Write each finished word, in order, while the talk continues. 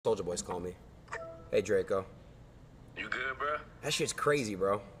Soulja Boy's calling me. Hey Draco. You good, bro? That shit's crazy,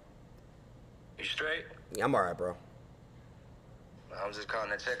 bro. You straight? Yeah, I'm alright, bro. I'm just calling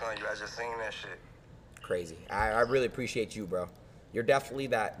to check on you. I just seen that shit. Crazy. I really appreciate you, bro. You're definitely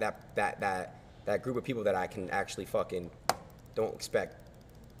that group of people that I can actually fucking don't expect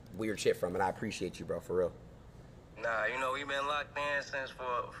weird shit from, and I appreciate you, bro, for real. Nah, you know, we been locked in since for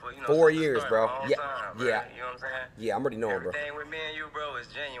 4 years, start, bro. Long Yeah, time, bro. yeah, You know what I'm saying? yeah. I'm already knowing, bro. Everything with me and you, bro, is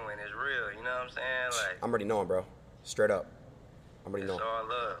genuine. It's real. You know what I'm saying? Like, I'm already knowing, bro. Straight up. I'm already it's knowing. all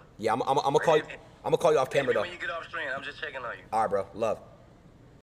love. Yeah, I'm gonna call you. I'm gonna call you off camera Maybe though. when you get off stream, I'm just checking on you. All right, bro. Love.